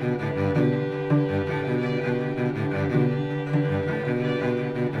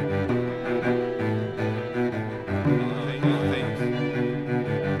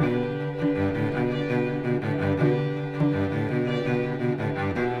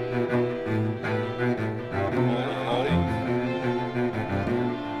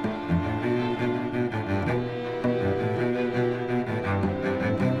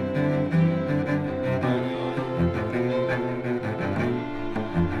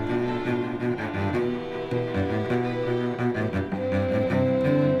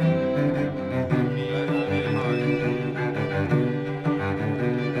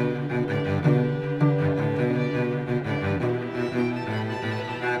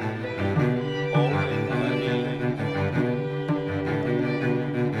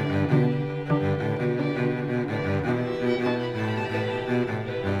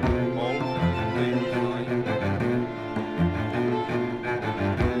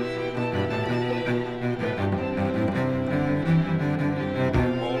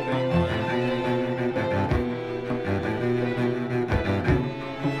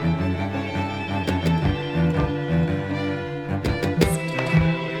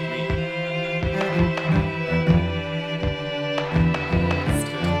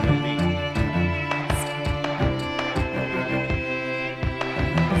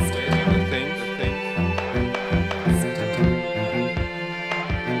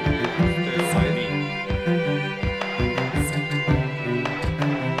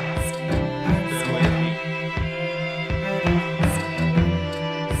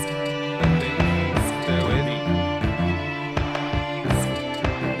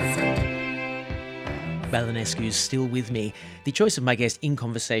 Balanescu's Still With Me, the choice of my guest in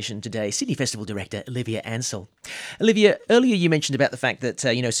conversation today, Sydney Festival Director Olivia Ansell. Olivia, earlier you mentioned about the fact that,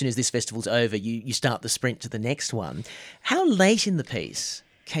 as soon as this festival's over, you start the sprint to the next one. How late in the piece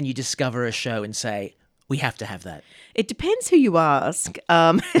can you discover a show and say, we have to have that? It depends who you ask.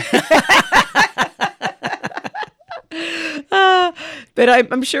 But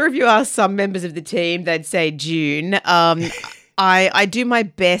I'm sure if you ask some members of the team, they'd say June. I do my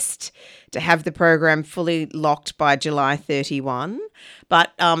best to have the program fully locked by July 31.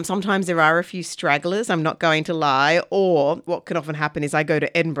 But sometimes there are a few stragglers, I'm not going to lie. Or what can often happen is I go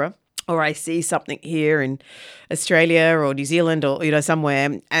to Edinburgh or I see something here in Australia or New Zealand or,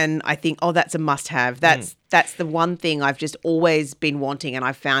 somewhere, and I think, oh, that's a must-have. That's the one thing I've just always been wanting, and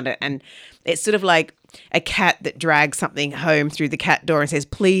I've found it. And it's sort of like a cat that drags something home through the cat door and says,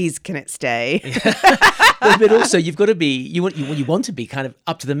 please, can it stay? But also you've got to be, you want to be kind of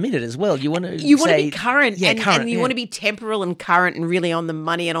up to the minute as well. You want to be current, current, and you want to be temporal and current and really on the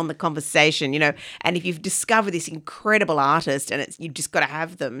money and on the conversation, and if you've discovered this incredible artist and you've just got to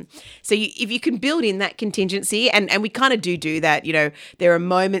have them. So if you can build in that contingency, and we kind of do that, there are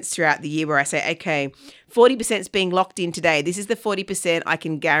moments throughout the year where I say, okay, 40% is being locked in today. This is the 40% I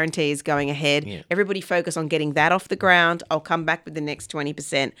can guarantee is going ahead. Yeah. Everybody focus on getting that off the ground. I'll come back with the next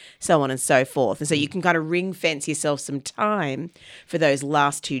 20%, so on and so forth. And so you can kind of ring fence yourself some time for those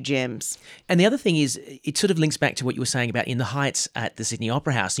last two gems. And the other thing is, it sort of links back to what you were saying about in the Heights at the Sydney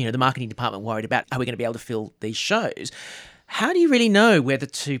Opera House. The marketing department worried about, are we going to be able to fill these shows? How do you really know whether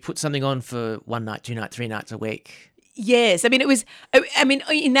to put something on for one night, 2 nights, 3 nights a week? Yes. In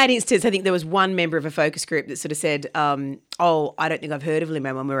that instance, I think there was one member of a focus group that sort of said, oh, I don't think I've heard of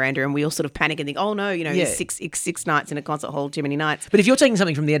Lin-Manuel Miranda. And we all sort of panic and think, oh, no, six nights in a concert hall, too many nights. But if you're taking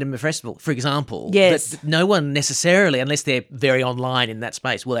something from the Edinburgh Festival, for example, yes, that no one necessarily, unless they're very online in that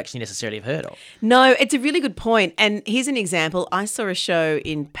space, will actually necessarily have heard of. No, it's a really good point. And here's an example. I saw a show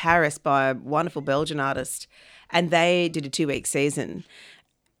in Paris by a wonderful Belgian artist, and they did a 2-week season.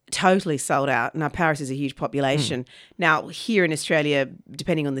 Totally sold out. Now, Paris is a huge population. Now, here in Australia,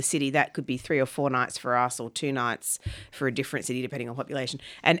 depending on the city, that could be 3 or 4 nights for us or 2 nights for a different city, depending on population.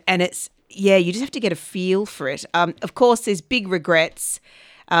 And it's, you just have to get a feel for it. Of course, there's big regrets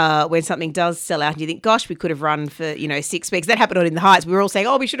when something does sell out and you think, gosh, we could have run for, 6 weeks. That happened on In the Heights. We were all saying,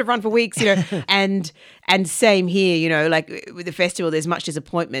 oh, we should have run for weeks, and same here, like with the festival, there's much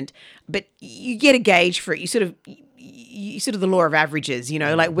disappointment, but you get a gauge for it. You sort of the law of averages,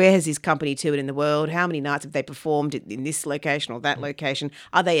 like where has this company toured in the world? How many nights have they performed in this location or that location?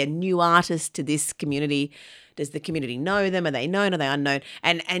 Are they a new artist to this community? Does the community know them? Are they known? Are they unknown?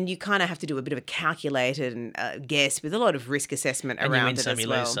 And you kind of have to do a bit of a calculated guess with a lot of risk assessment And around you win it some, as you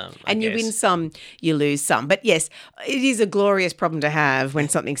well. lose some, And you win some, you lose some. But yes, it is a glorious problem to have when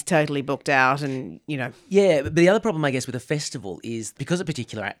something's totally booked out and, Yeah, but the other problem, I guess, with a festival is because a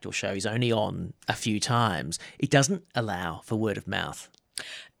particular act or show is only on a few times, it doesn't allow for word of mouth.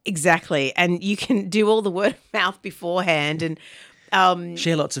 Exactly. And you can do all the word of mouth beforehand and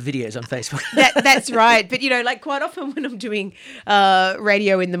share lots of videos on Facebook. That's right. But, quite often when I'm doing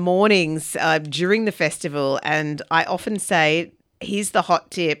radio in the mornings during the festival, and I often say, here's the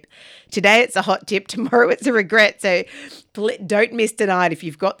hot tip. Today it's a hot tip. Tomorrow it's a regret. So don't miss tonight if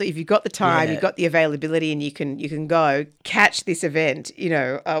you've got the time, you've got the availability, and you can go catch this event.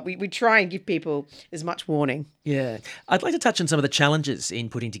 We try and give people as much warning. Yeah, I'd like to touch on some of the challenges in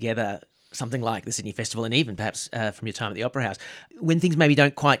putting together something like the Sydney Festival, and even perhaps from your time at the Opera House, when things maybe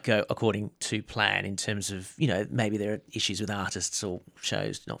don't quite go according to plan in terms of, maybe there are issues with artists or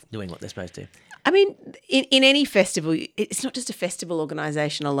shows not doing what they're supposed to. I mean, in any festival, it's not just a festival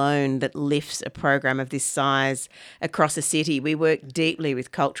organisation alone that lifts a program of this size across a city. We work deeply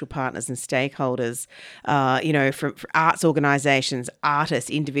with cultural partners and stakeholders, from arts organisations,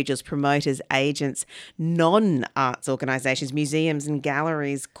 artists, individuals, promoters, agents, non-arts organisations, museums and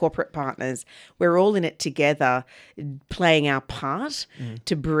galleries, corporate partners. We're all in it together, playing our part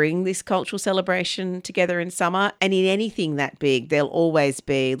to bring this cultural celebration together in summer. And in anything that big, there'll always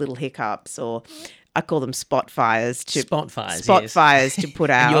be little hiccups, or I call them spot fires to put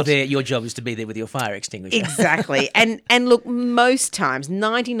out. And you're there. Your job is to be there with your fire extinguisher. Exactly. And look, most times,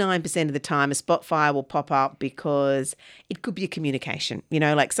 99% of the time, a spot fire will pop up because it could be a communication.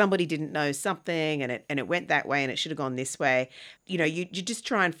 Like somebody didn't know something and it went that way and it should have gone this way. You just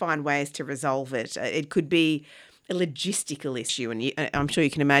try and find ways to resolve it. It could be a logistical issue, and I'm sure you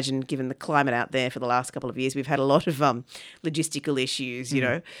can imagine, given the climate out there for the last couple of years, we've had a lot of logistical issues,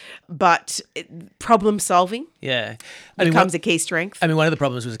 but problem solving becomes a key strength. I mean, one of the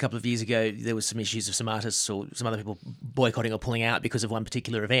problems was a couple of years ago, there was some issues of some artists or some other people boycotting or pulling out because of one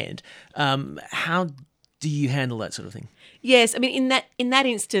particular event. How do you handle that sort of thing? Yes, I mean, in that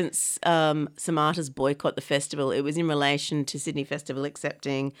instance, some artists boycott the festival. It was in relation to Sydney Festival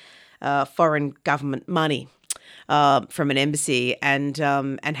accepting foreign government money from an embassy, and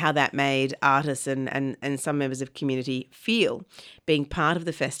how that made artists and some members of community feel being part of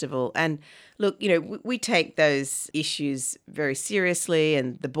the festival. And look, we take those issues very seriously,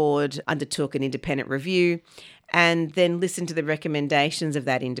 and the board undertook an independent review and then listened to the recommendations of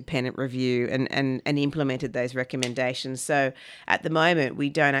that independent review and implemented those recommendations. So at the moment, we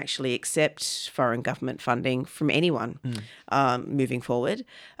don't actually accept foreign government funding from anyone moving forward.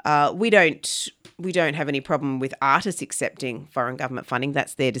 We don't have any problem with artists accepting foreign government funding.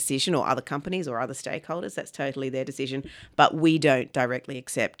 That's their decision, or other companies or other stakeholders. That's totally their decision. But we don't directly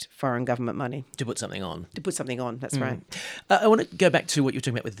accept foreign government money. To put something on. That's right. I want to go back to what you were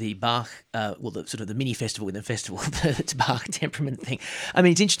talking about with the Bach, the sort of the mini festival within the festival, the Bach temperament thing. I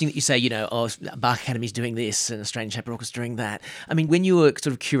mean, it's interesting that you say, Bach Academy's doing this and Australian Chamber Orchestra doing that. I mean, when you were sort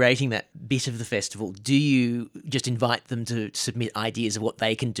of curating that bit of the festival, do you just invite them to submit ideas of what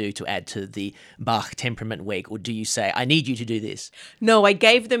they can do to add to the Bach Temperament Week, or do you say, I need you to do this? No, I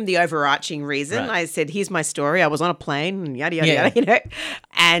gave them the overarching reason. Right. I said, here's my story. I was on a plane and yada, yada, yada,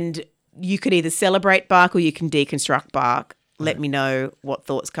 And you can either celebrate Bach or you can deconstruct Bach. Let me know what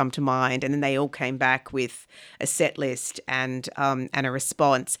thoughts come to mind. And then they all came back with a set list and a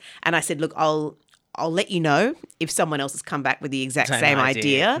response. And I said, look, I'll let you know if someone else has come back with the exact same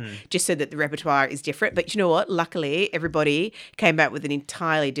idea, just so that the repertoire is different. But you know what? Luckily, everybody came back with an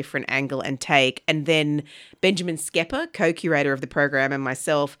entirely different angle and take. And then Benjamin Skepper, co-curator of the program, and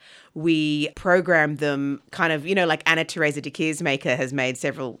myself, we programmed them kind of, like Anna Teresa de Keersmaker has made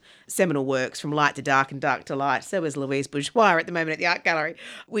several seminal works, From Light to Dark and Dark to Light. So is Louise Bourgeois at the moment at the Art Gallery.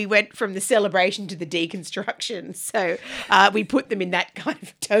 We went from the celebration to the deconstruction. So we put them in that kind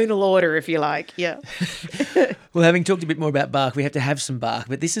of tonal order, if you like. Yeah. Well, having talked a bit more about Bach, we have to have some Bach.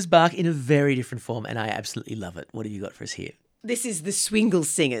 But this is Bach in a very different form, and I absolutely love it. What have you got for us here? This is the Swingle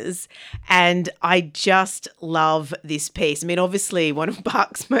Singers, and I just love this piece. I mean, obviously one of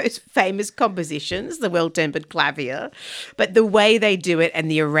Bach's most famous compositions, the Well-Tempered Clavier, but the way they do it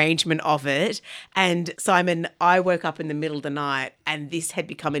and the arrangement of it. And Simon, I woke up in the middle of the night and this had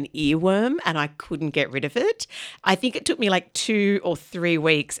become an earworm and I couldn't get rid of it. I think it took me like 2 or 3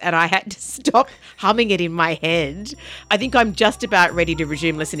 weeks and I had to stop humming it in my head. I think I'm just about ready to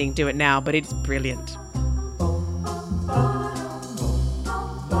resume listening to it now, but it's brilliant.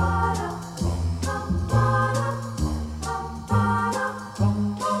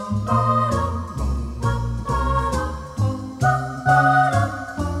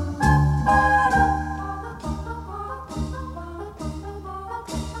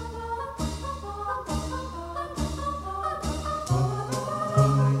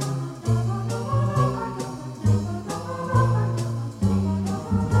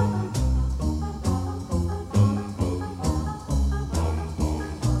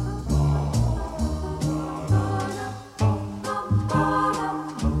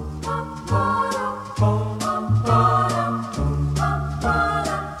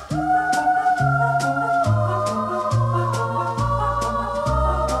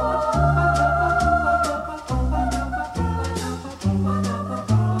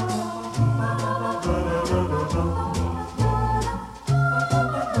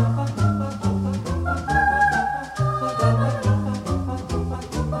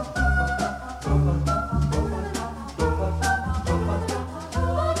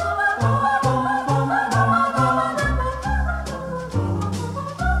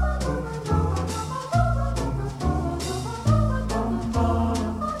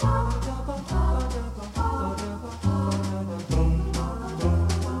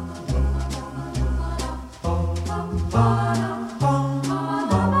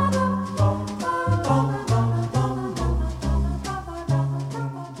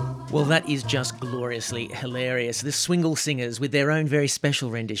 that is just gloriously hilarious. The Swingle Singers with their own very special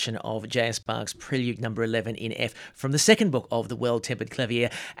rendition of J.S. Bach's Prelude No. 11 in F from the second book of the Well-Tempered Clavier.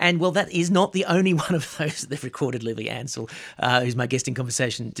 And, well, that is not the only one of those that they've recorded, Olivia Ansell, who's my guest in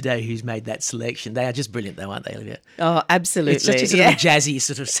conversation today, who's made that selection. They are just brilliant, though, aren't they, Olivia? Oh, absolutely. It's such a sort of a jazzy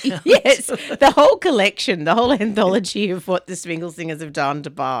sort of sound. Yes, the whole collection, the whole anthology of what the Swingle Singers have done to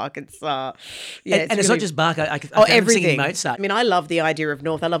Bach. It's and it's it's not just Bach. I everything. Singing Mozart. I mean, I love the idea of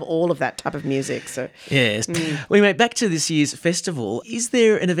North. I love all of that type of music. So yes. Well, anyway, back to this year's festival. Is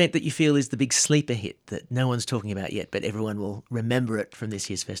there an event that you feel is the big sleeper hit that no one's talking about yet, but everyone will remember it from this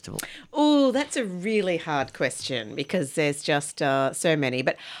year's festival? Oh, that's a really hard question because there's just so many.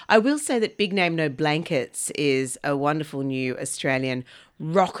 But I will say that Big Name No Blankets is a wonderful new Australian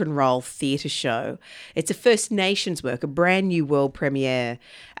rock and roll theatre show. It's a First Nations work, a brand new world premiere,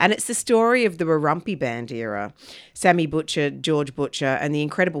 and it's the story of the Warumpi Band era. Sammy Butcher, George Butcher, and the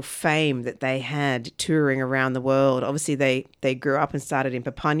incredible fame that they had touring around the world. Obviously, they grew up and started in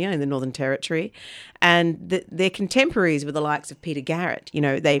Papunya in the Northern Territory, and their contemporaries were the likes of Peter Garrett. You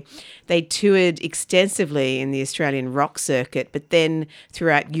know, they toured extensively in the Australian rock circuit, but then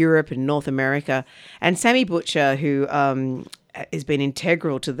throughout Europe and North America. And Sammy Butcher, who has been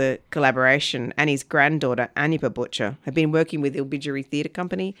integral to the collaboration, and his granddaughter, Anipa Butcher, have been working with Ilbidgeri Theatre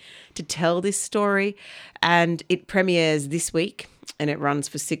Company to tell this story. And it premieres this week, and it runs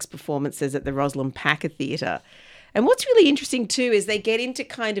for 6 performances at the Rosalind Packer Theatre. And what's really interesting too is they get into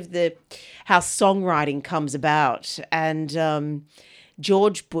kind of how songwriting comes about. And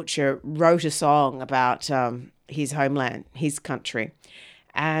George Butcher wrote a song about his homeland, his country.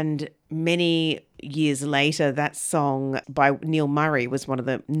 And many years later, that song by Neil Murray was one of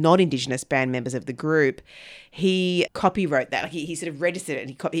the non-Indigenous band members of the group. He copywrote that. He sort of registered it.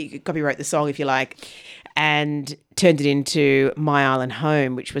 He copywrote the song, if you like, and turned it into My Island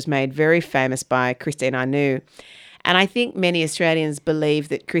Home, which was made very famous by Christine Anu. And I think many Australians believe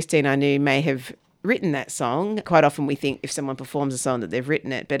that Christine Anu may have written that song. Quite often we think if someone performs a song that they've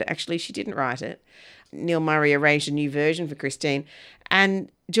written it, but actually she didn't write it. Neil Murray arranged a new version for Christine, and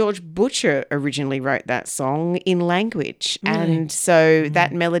George Butcher originally wrote that song in language. And so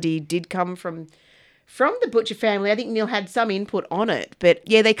that melody did come from the Butcher family. I think Neil had some input on it, but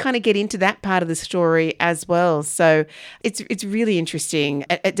yeah, they kind of get into that part of the story as well. So it's really interesting.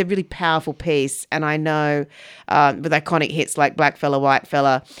 It's a really powerful piece, and I know with iconic hits like Black Fella, White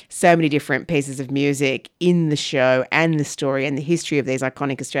Fella, so many different pieces of music in the show and the story and the history of these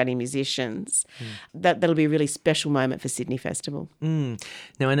iconic Australian musicians. That'll be a really special moment for Sydney Festival.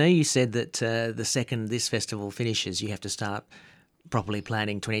 Now, I know you said that the second this festival finishes, you have to start properly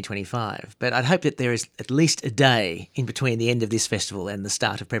planning 2025. But I'd hope that there is at least a day in between the end of this festival and the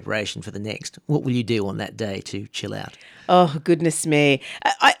start of preparation for the next. What will you do on that day to chill out? Oh, goodness me.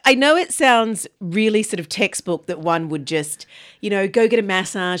 I know it sounds really sort of textbook that one would just, go get a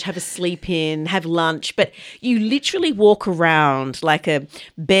massage, have a sleep in, have lunch, but you literally walk around like a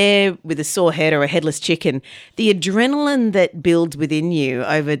bear with a sore head or a headless chicken. The adrenaline that builds within you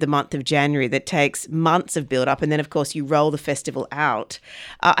over the month of January that takes months of build up, and then, of course, you roll the festival out.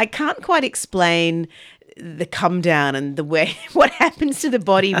 I can't quite explain the come down and the way what happens to the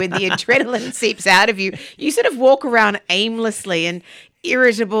body when the adrenaline seeps out of you. You sort of walk around aimlessly and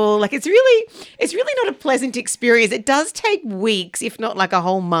irritable. Like it's really not a pleasant experience. It does take weeks, if not like a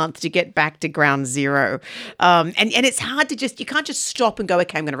whole month, to get back to ground zero. And it's hard to you can't just stop and go,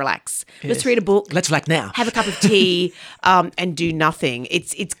 okay, I'm going to relax. Yes. Let's read a book. Let's relax now. Have a cup of tea and do nothing.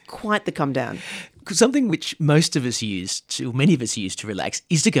 It's quite the come down. Something which many of us use to relax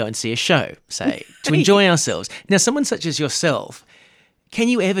is to go and see a show, say, to enjoy ourselves. Now, someone such as yourself, can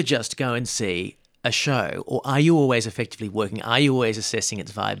you ever just go and see a show, or are you always effectively working? Are you always assessing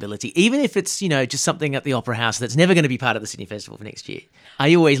its viability? Even if it's, just something at the Opera House that's never going to be part of the Sydney Festival for next year. Are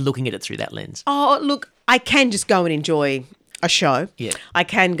you always looking at it through that lens? Oh, look, I can just go and enjoy a show. Yeah. I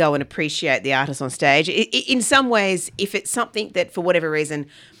can go and appreciate the artist on stage. In some ways, if it's something that for whatever reason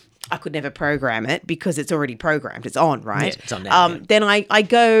I could never program it because it's already programmed. It's on, right? Yeah, it's on now. Then I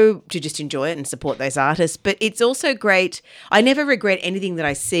go to just enjoy it and support those artists. But it's also great. I never regret anything that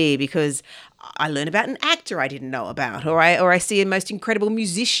I see because I learn about an actor I didn't know about, or I see a most incredible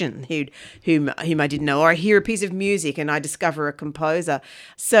musician whom I didn't know, or I hear a piece of music and I discover a composer.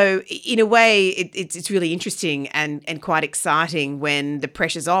 So in a way, it's really interesting and quite exciting when the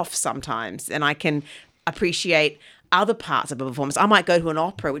pressure's off sometimes, and I can appreciate other parts of a performance. I might go to an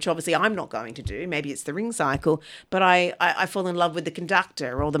opera, which obviously I'm not going to do. Maybe it's the Ring Cycle, but I fall in love with the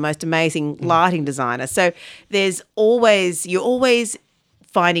conductor or the most amazing lighting designer. So you're always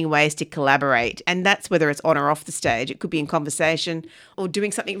finding ways to collaborate. And that's whether it's on or off the stage. It could be in conversation or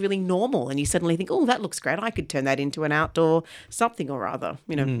doing something really normal and you suddenly think, oh, that looks great. I could turn that into an outdoor something or other,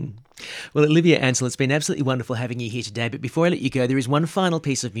 you know. Well, Olivia Ansell, it's been absolutely wonderful having you here today. But before I let you go, there is one final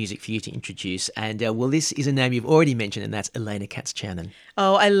piece of music for you to introduce. And, this is a name you've already mentioned, and that's Elena Katz-Chernin.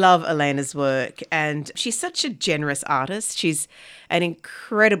 Oh, I love Elena's work, and she's such a generous artist. She's an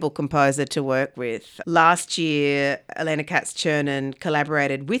incredible composer to work with. Last year, Elena Katz-Chernin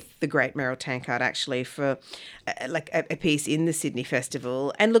collaborated with the great Meryl Tankard, actually, for a piece in the Sydney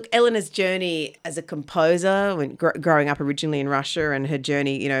Festival. And look, Elena's journey as a composer, when growing up originally in Russia, and her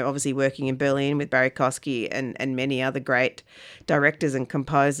journey, you know, obviously working in Berlin with Barry Kosky and many other great directors and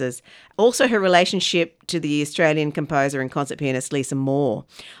composers. Also, her relationship to the Australian composer and concert pianist Lisa Moore.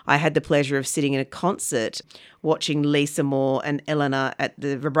 I had the pleasure of sitting in a concert watching Lisa Moore and Elena at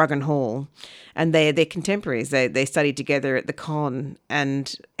the Verbruggen Hall, and they're contemporaries. They studied together at the Con,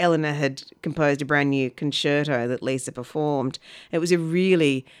 and Elena had composed a brand new concerto that Lisa performed. It was a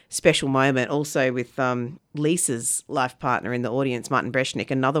really special moment, also with Lisa's life partner in the audience, Martin Breshnik,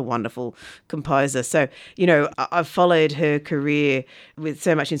 another wonderful composer. So, you know, I've followed her career with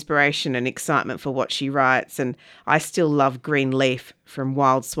so much inspiration and excitement for what she writes, and I still love Green Leaf from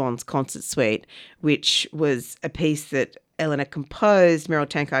Wild Swan's Concert Suite, which was a piece that Elena composed, Meryl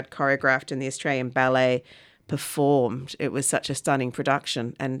Tankard choreographed, and the Australian Ballet performed. It was such a stunning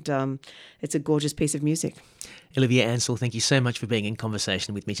production, and it's a gorgeous piece of music. Olivia Ansell, thank you so much for being in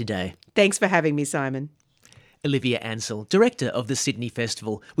conversation with me today. Thanks for having me, Simon. Olivia Ansell, director of the Sydney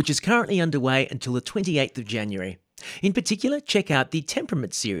Festival, which is currently underway until the 28th of January. In particular, check out the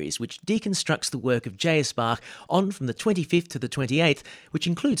Temperament series, which deconstructs the work of J.S. Bach on from the 25th to the 28th, which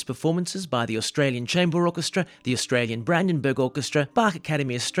includes performances by the Australian Chamber Orchestra, the Australian Brandenburg Orchestra, Bach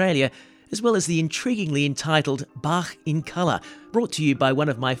Academy Australia, as well as the intriguingly entitled Bach in Colour, brought to you by one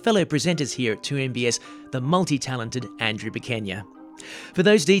of my fellow presenters here at 2MBS, the multi-talented Andrew Bekenya. For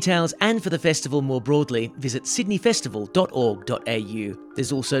those details and for the festival more broadly, visit sydneyfestival.org.au.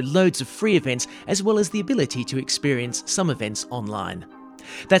 There's also loads of free events as well as the ability to experience some events online.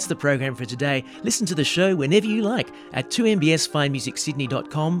 That's the program for today. Listen to the show whenever you like at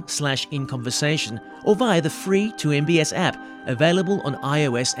 2mbsfinemusicsydney.com/inconversation or via the free 2MBS app, available on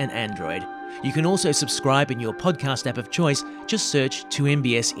iOS and Android. You can also subscribe in your podcast app of choice. Just search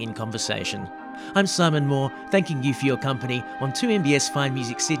 2MBS in Conversation. I'm Simon Moore, thanking you for your company on 2MBS Fine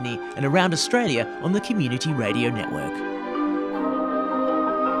Music Sydney and around Australia on the Community Radio Network.